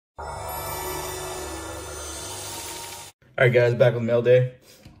All right, guys, back with mail day.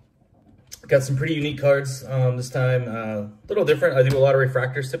 Got some pretty unique cards this time. A little different. I do a lot of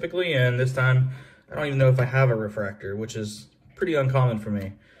refractors typically, and this time I don't even know if I have a refractor, which is pretty uncommon for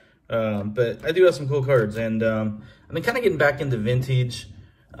me. But I do have some cool cards, and I've been kind of getting back into vintage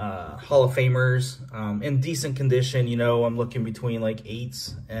Hall of Famers in decent condition. You know, I'm looking between like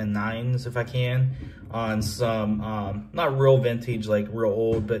 8s and 9s if I can on some not real vintage, like real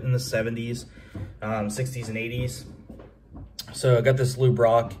old, but in the 70s, 60s, and 80s. So I got this Lou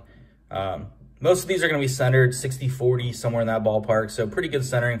Brock. Most of these are going to be centered 60-40, somewhere in that ballpark. So pretty good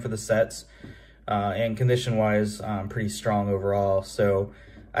centering for the sets. And condition-wise, pretty strong overall. So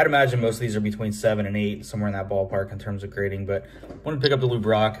I'd imagine most of these are between 7 and 8, somewhere in that ballpark in terms of grading. But I want to pick up the Lou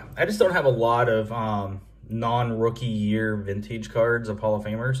Brock. I just don't have a lot of non-rookie year vintage cards of Hall of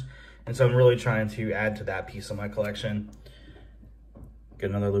Famers. And so I'm really trying to add to that piece of my collection. Get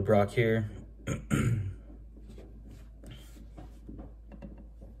another Lou Brock here.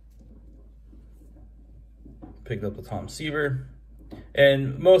 Picked up the Tom Seaver.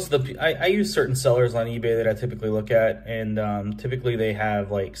 And most of the, I use certain sellers on eBay that I typically look at, and typically they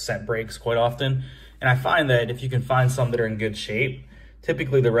have like set breaks quite often. And I find that if you can find some that are in good shape,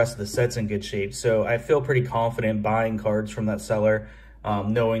 typically the rest of the set's in good shape. So I feel pretty confident buying cards from that seller,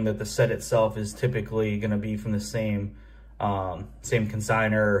 knowing that the set itself is typically going to be from the same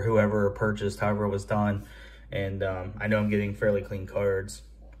consignor or whoever purchased, however it was done. And I know I'm getting fairly clean cards.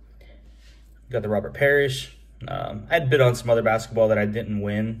 Got the Robert Parrish. I had bid on some other basketball that I didn't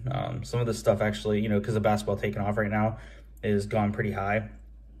win. Some of the stuff actually, you know, because the basketball taking off right now is gone pretty high.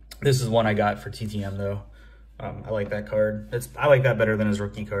 This is one I got for TTM though. I like that card. I like that better than his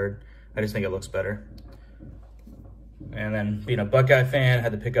rookie card. I just think it looks better. And then being a Buckeye fan, I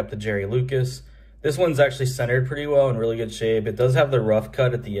had to pick up the Jerry Lucas. This one's actually centered pretty well, in really good shape. It does have the rough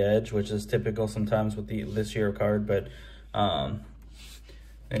cut at the edge, which is typical sometimes with this year card. But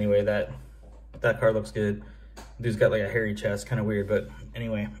anyway, that card looks good. Dude's got like a hairy chest, kind of weird, but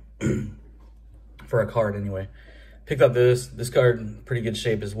anyway, for a card anyway. Picked up this card, pretty good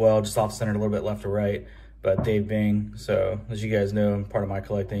shape as well, just off-centered a little bit left to right, but Dave Bing. So as you guys know, part of my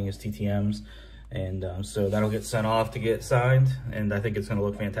collecting is TTMs, and so that'll get sent off to get signed, and I think it's going to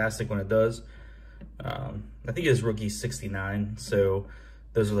look fantastic when it does. I think it's rookie 69, so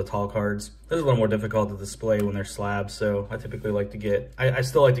those are the tall cards. Those are a little more difficult to display when they're slabs, so I typically like to get, I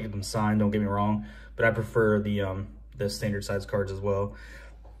still like to get them signed, don't get me wrong, but I prefer the standard size cards as well.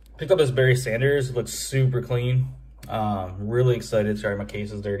 Picked up this Barry Sanders. It looks super clean. Really excited. Sorry, my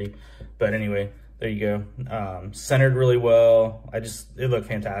case is dirty. But anyway, there you go. Centered really well. It looked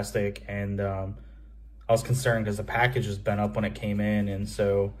fantastic. And I was concerned because the package was bent up when it came in. And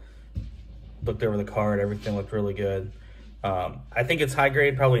so looked over the card. Everything looked really good. I think it's high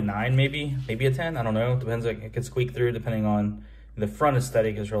grade, probably 9 maybe a 10. I don't know. Depends. It could squeak through depending on the front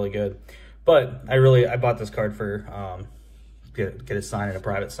aesthetic is really good. But I bought this card for get it signed in a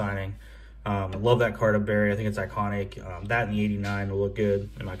private signing. Love that card of Barry. I think it's iconic. That and the 89 will look good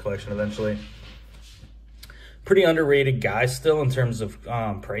in my collection eventually. Pretty underrated guy still in terms of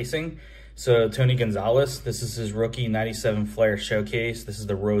pricing. So Tony Gonzalez, this is his rookie 97 Flair Showcase. This is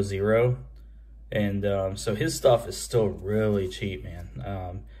the Row Zero. And so his stuff is still really cheap,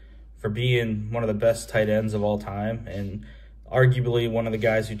 man. For being one of the best tight ends of all time and arguably one of the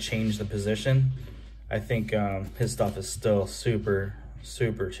guys who changed the position, I think his stuff is still super,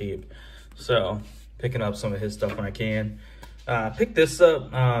 super cheap. So picking up some of his stuff when I can. Pick this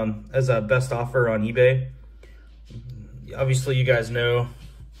up as a best offer on eBay. Obviously, you guys know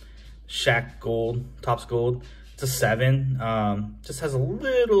Shaq Gold, Topps Gold. It's a 7. Just has a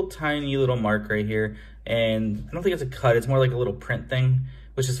little tiny little mark right here. And I don't think it's a cut. It's more like a little print thing,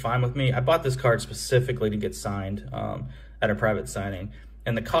 which is fine with me. I bought this card specifically to get signed at a private signing.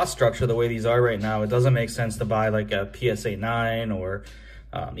 And the cost structure, the way these are right now, it doesn't make sense to buy like a PSA 9 or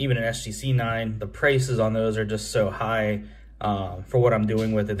even an SGC 9. The prices on those are just so high for what I'm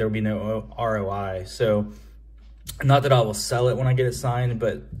doing with it. There will be no ROI. So not that I will sell it when I get it signed,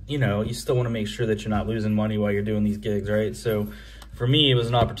 but you know, you still want to make sure that you're not losing money while you're doing these gigs, right? So for me, it was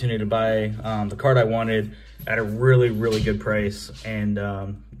an opportunity to buy the card I wanted at a really, really good price and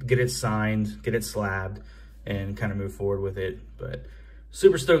get it signed, get it slabbed, and kind of move forward with it. But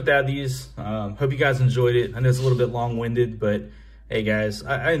super stoked to add these. Hope you guys enjoyed it. I know it's a little bit long-winded, but hey guys,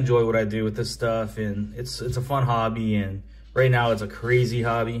 I enjoy what I do with this stuff, and it's a fun hobby, and right now it's a crazy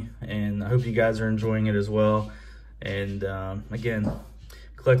hobby, and I hope you guys are enjoying it as well. And again,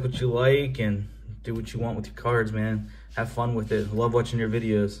 collect what you like and do what you want with your cards, man. Have fun with it. Love watching your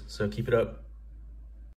videos, so keep it up.